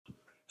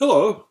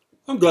Hello,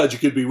 I'm glad you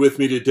could be with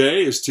me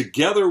today as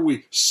together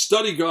we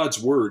study God's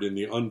Word in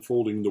the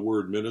Unfolding the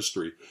Word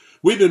ministry.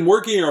 We've been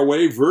working our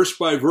way verse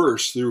by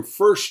verse through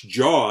 1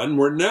 John.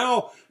 We're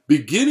now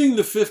beginning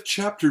the 5th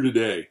chapter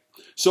today.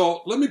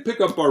 So let me pick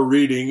up our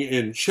reading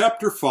in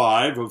chapter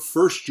 5 of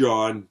 1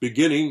 John,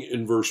 beginning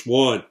in verse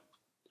 1.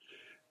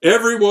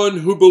 Everyone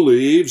who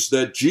believes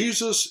that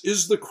Jesus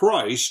is the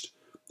Christ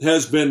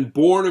has been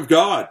born of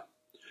God,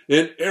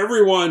 and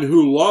everyone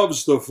who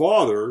loves the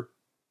Father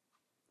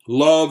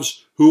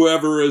loves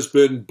whoever has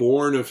been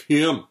born of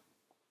him.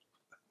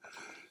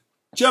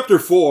 Chapter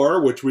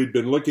 4, which we've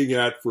been looking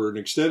at for an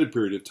extended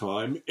period of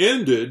time,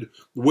 ended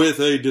with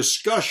a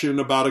discussion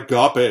about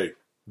agape,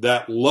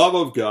 that love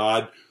of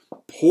God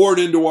poured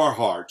into our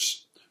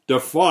hearts,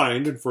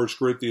 defined in 1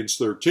 Corinthians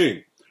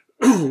 13.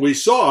 We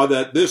saw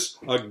that this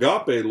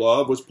agape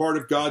love was part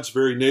of God's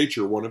very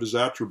nature, one of his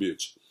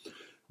attributes.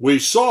 We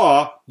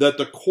saw that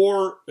the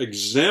core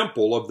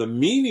example of the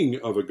meaning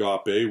of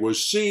agape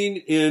was seen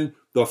in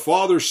the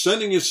Father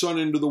sending his Son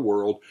into the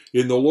world,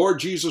 in the Lord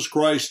Jesus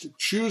Christ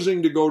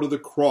choosing to go to the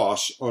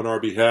cross on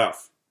our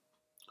behalf.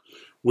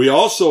 We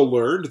also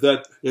learned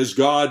that as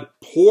God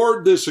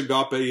poured this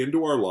agape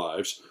into our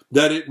lives,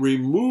 that it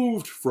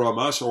removed from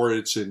us, or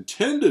it's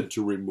intended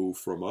to remove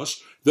from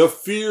us, the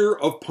fear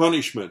of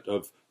punishment,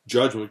 of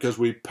judgment, because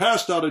we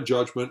passed out of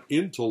judgment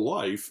into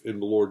life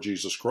in the Lord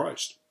Jesus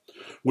Christ.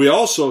 We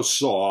also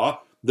saw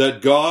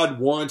that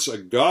God wants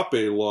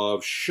agape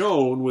love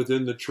shown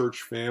within the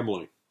church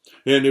family.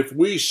 And if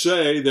we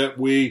say that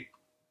we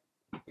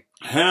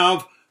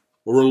have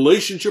a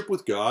relationship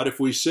with God, if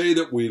we say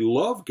that we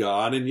love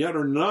God and yet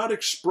are not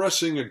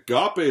expressing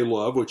agape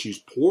love, which he's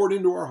poured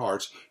into our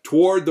hearts,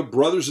 toward the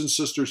brothers and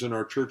sisters in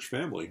our church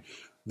family,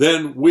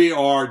 then we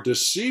are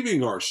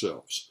deceiving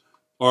ourselves.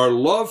 Our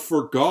love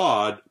for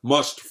God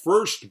must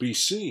first be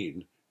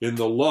seen in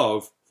the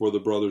love for the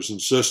brothers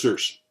and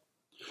sisters.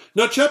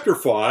 Now, chapter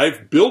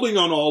 5, building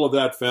on all of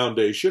that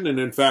foundation, and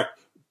in fact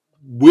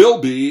will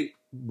be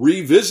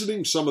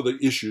revisiting some of the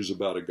issues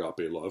about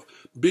agape love,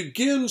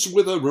 begins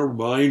with a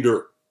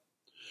reminder.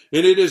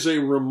 And it is a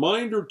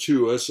reminder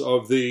to us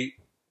of the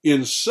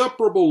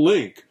inseparable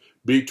link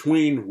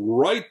between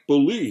right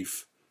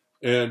belief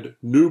and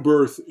new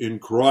birth in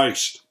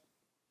Christ.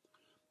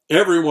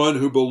 Everyone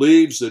who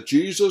believes that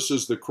Jesus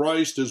is the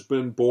Christ has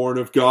been born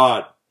of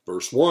God.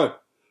 Verse 1,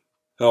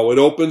 how it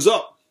opens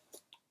up.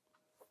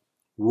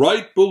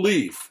 Right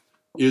belief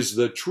is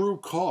the true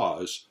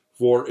cause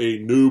for a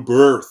new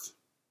birth.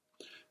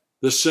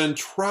 The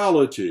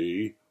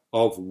centrality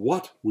of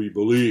what we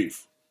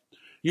believe.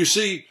 You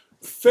see,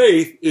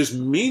 faith is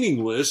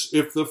meaningless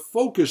if the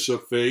focus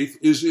of faith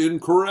is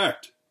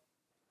incorrect.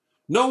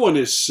 No one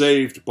is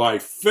saved by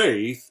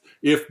faith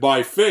if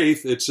by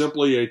faith it's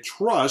simply a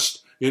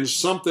trust in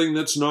something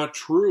that's not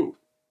true.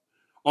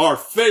 Our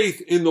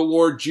faith in the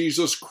Lord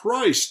Jesus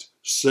Christ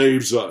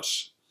saves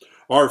us.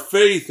 Our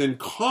faith and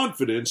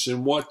confidence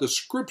in what the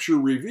Scripture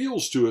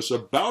reveals to us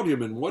about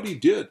him and what he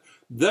did,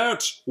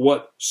 that's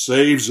what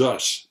saves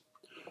us.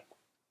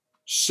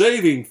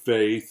 Saving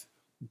faith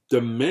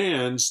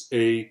demands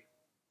a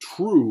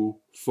true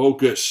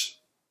focus.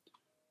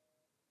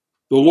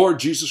 The Lord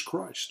Jesus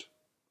Christ.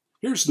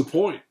 Here's the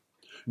point.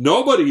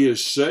 Nobody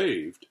is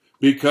saved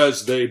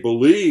because they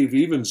believe,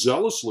 even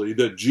zealously,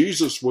 that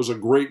Jesus was a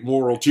great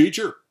moral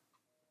teacher.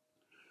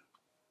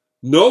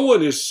 No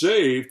one is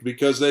saved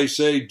because they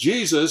say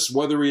Jesus,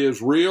 whether he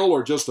is real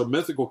or just a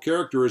mythical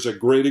character, is a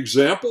great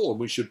example and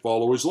we should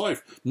follow his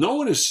life. No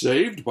one is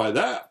saved by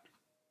that.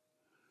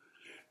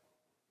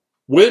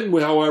 When,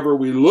 however,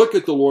 we look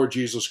at the Lord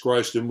Jesus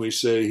Christ and we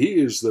say he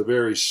is the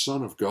very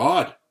Son of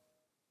God,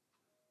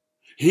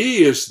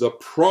 he is the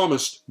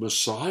promised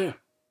Messiah,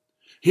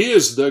 he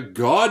is the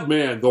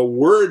God-man, the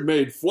Word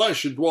made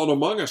flesh and dwelt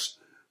among us.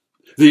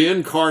 The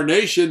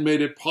incarnation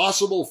made it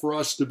possible for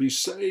us to be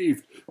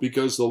saved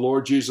because the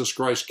Lord Jesus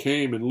Christ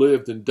came and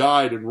lived and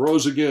died and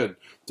rose again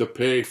to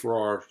pay for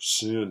our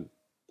sin.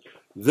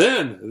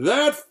 Then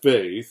that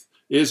faith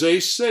is a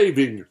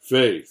saving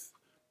faith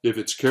if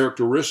it's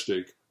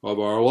characteristic of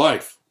our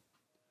life.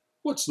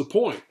 What's the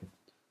point?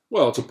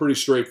 Well, it's a pretty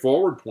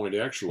straightforward point,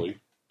 actually.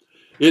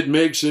 It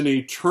makes an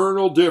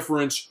eternal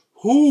difference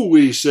who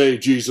we say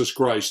Jesus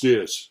Christ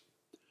is.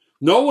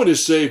 No one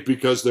is saved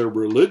because they're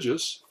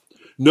religious.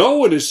 No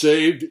one is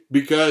saved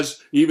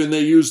because even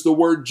they use the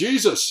word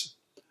Jesus.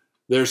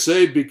 They're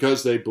saved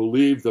because they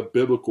believe the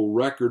biblical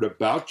record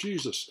about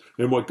Jesus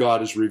and what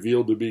God has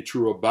revealed to be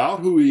true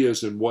about who he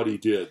is and what he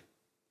did.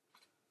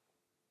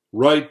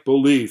 Right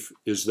belief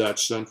is that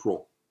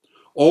central.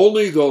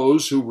 Only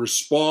those who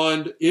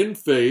respond in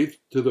faith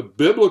to the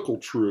biblical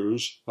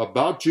truths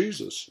about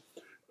Jesus,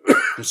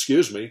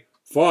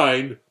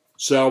 find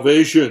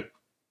salvation.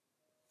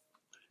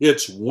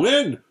 It's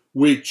when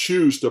we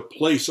choose to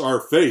place our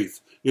faith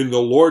in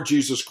the Lord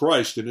Jesus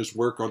Christ and his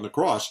work on the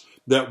cross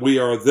that we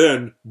are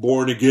then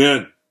born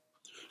again.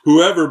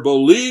 Whoever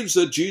believes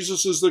that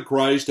Jesus is the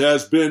Christ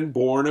has been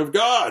born of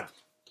God.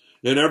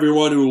 And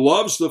everyone who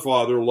loves the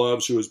Father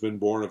loves who has been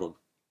born of him.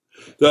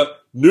 The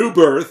new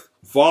birth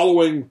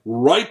following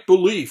right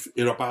belief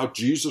about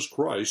Jesus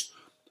Christ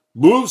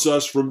moves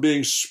us from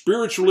being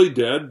spiritually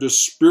dead to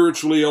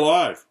spiritually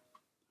alive.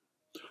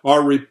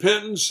 Our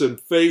repentance and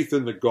faith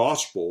in the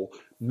gospel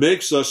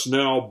makes us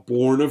now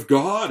born of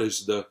God,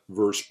 as the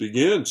verse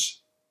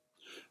begins.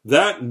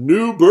 That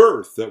new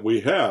birth that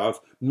we have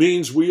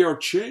means we are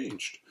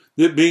changed.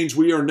 It means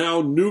we are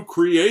now new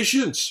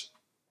creations.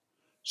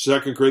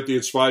 2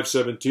 Corinthians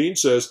 5:17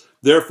 says,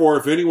 "Therefore,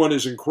 if anyone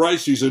is in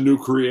Christ, he's a new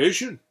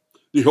creation.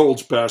 The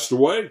old's passed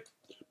away.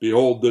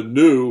 Behold, the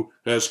new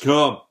has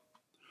come."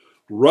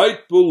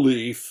 Right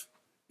belief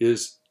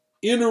is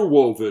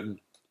interwoven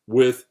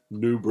with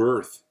new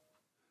birth.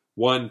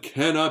 One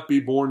cannot be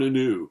born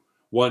anew.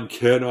 One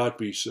cannot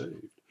be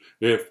saved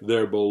if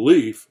their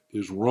belief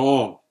is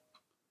wrong.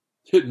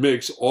 It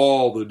makes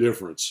all the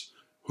difference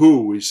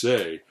who we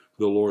say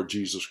the Lord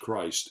Jesus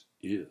Christ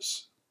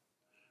is.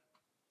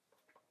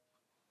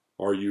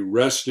 Are you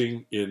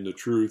resting in the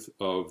truth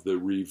of the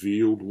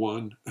revealed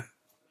one?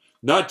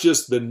 Not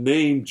just the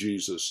name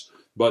Jesus,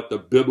 but the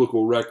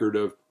biblical record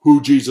of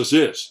who Jesus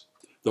is.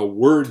 The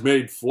Word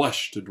made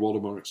flesh to dwell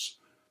among us.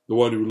 The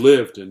one who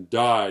lived and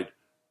died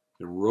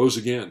and rose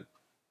again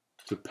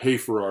to pay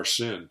for our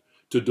sin,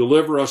 to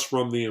deliver us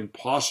from the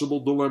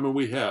impossible dilemma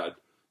we had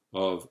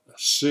of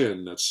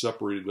sin that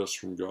separated us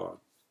from God.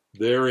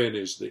 Therein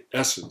is the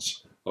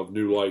essence of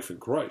new life in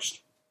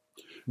Christ.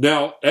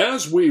 Now,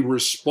 as we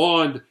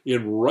respond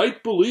in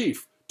right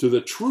belief to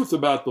the truth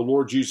about the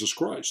Lord Jesus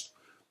Christ,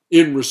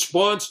 in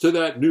response to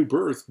that new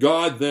birth,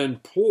 God then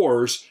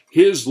pours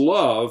His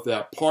love,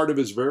 that part of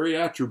His very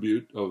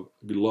attribute of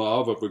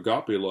love, of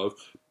agape love,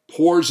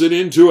 pours it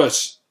into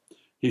us.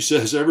 He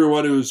says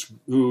everyone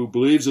who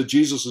believes that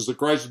Jesus is the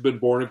Christ has been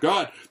born of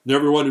God, and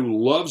everyone who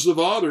loves the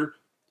Father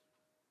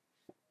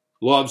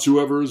loves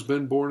whoever has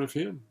been born of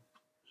Him.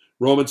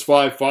 Romans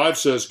 5:5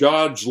 says,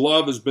 God's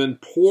love has been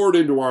poured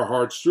into our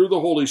hearts through the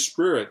Holy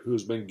Spirit who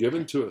has been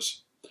given to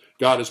us.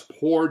 God has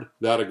poured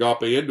that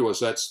agape into us.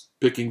 That's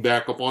picking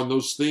back up on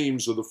those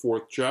themes of the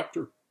 4th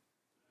chapter.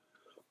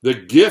 The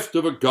gift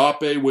of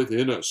agape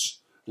within us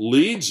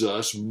leads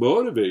us,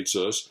 motivates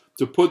us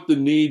to put the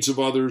needs of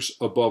others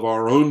above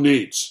our own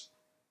needs.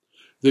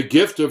 The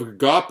gift of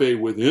agape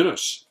within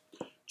us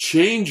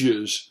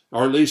changes,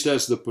 or at least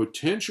has the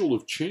potential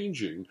of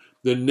changing,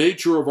 the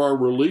nature of our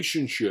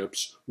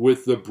relationships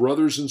with the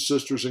brothers and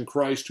sisters in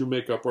Christ who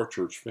make up our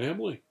church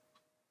family.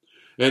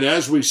 And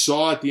as we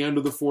saw at the end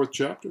of the 4th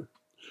chapter,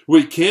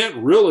 we can't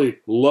really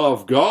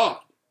love God,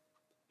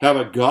 have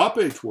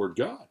agape toward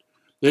God,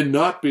 and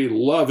not be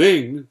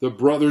loving the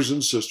brothers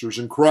and sisters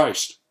in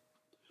Christ.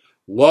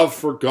 Love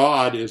for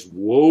God is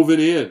woven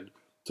in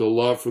to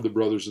love for the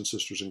brothers and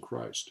sisters in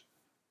Christ.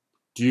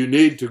 Do you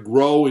need to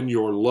grow in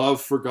your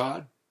love for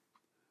God?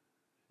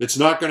 It's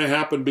not going to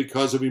happen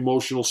because of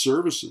emotional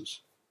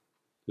services.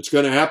 It's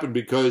going to happen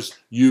because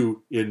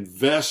you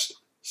invest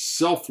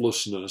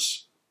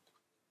selflessness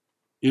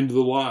into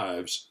the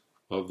lives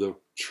of the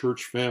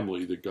church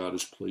family that God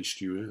has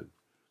placed you in.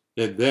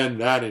 And then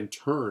that in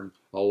turn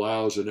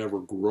allows an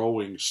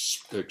ever-growing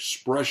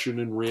expression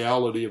and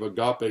reality of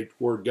agape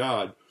toward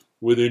God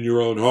within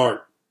your own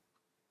heart.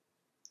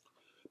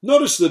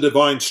 Notice the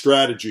divine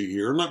strategy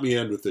here, and let me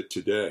end with it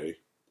today.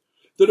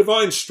 The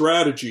divine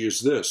strategy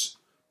is this.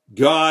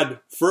 God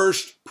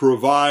first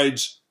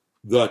provides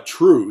the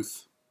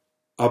truth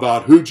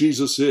about who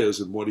Jesus is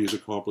and what He has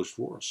accomplished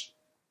for us.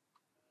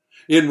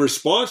 In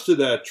response to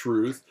that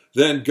truth,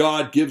 then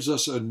God gives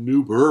us a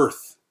new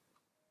birth.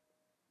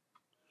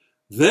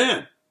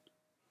 Then,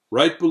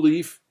 right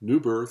belief, new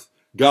birth,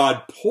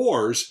 God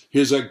pours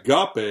His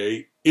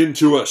agape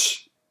into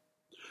us.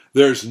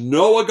 There's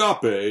no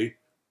agape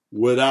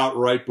without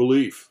right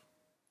belief.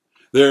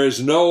 There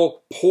is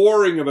no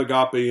pouring of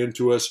agape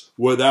into us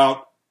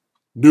without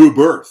new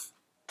birth.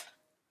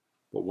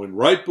 But when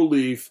right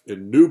belief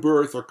and new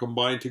birth are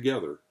combined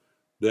together,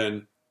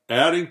 then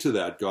adding to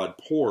that, God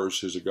pours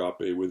His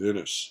agape within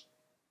us.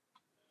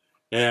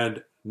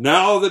 And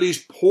now that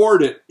He's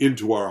poured it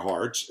into our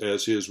hearts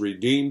as His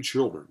redeemed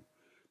children,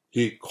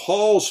 He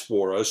calls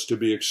for us to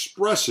be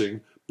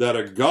expressing that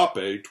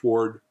agape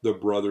toward the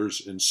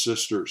brothers and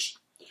sisters.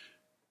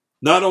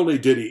 Not only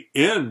did He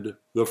end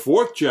the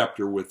 4th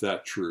chapter with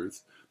that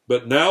truth,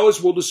 but now,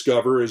 as we'll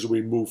discover as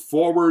we move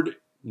forward,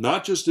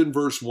 not just in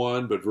verse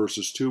 1, but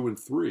verses 2 and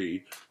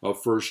 3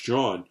 of 1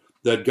 John,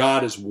 that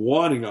God is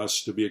wanting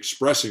us to be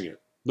expressing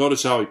it.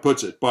 Notice how He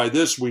puts it. By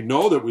this we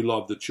know that we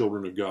love the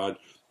children of God,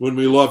 when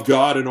we love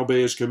God and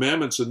obey His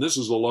commandments, and this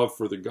is the love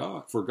for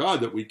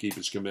God that we keep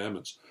His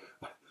commandments.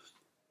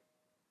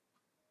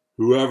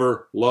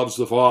 Whoever loves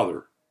the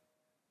Father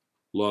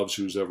loves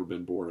who's ever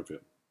been born of Him.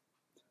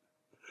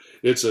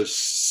 It's a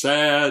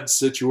sad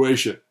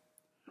situation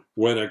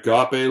when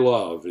agape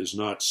love is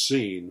not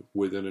seen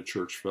within a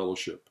church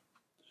fellowship.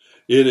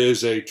 It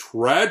is a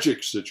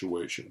tragic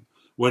situation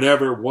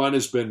whenever one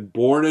has been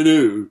born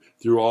anew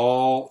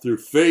through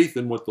faith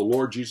in what the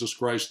Lord Jesus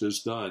Christ has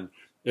done,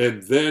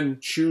 and then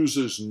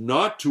chooses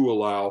not to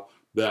allow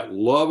that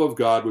love of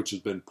God, which has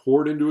been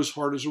poured into his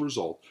heart as a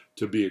result,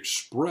 to be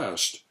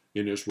expressed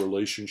in his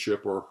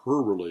relationship or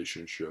her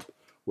relationship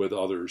with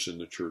others in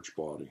the church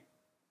body.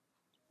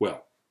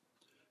 Well,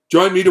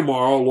 join me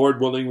tomorrow. Lord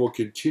willing, we'll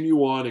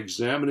continue on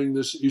examining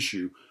this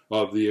issue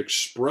of the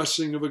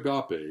expressing of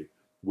agape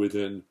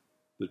within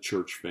the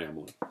church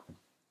family.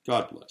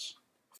 God bless.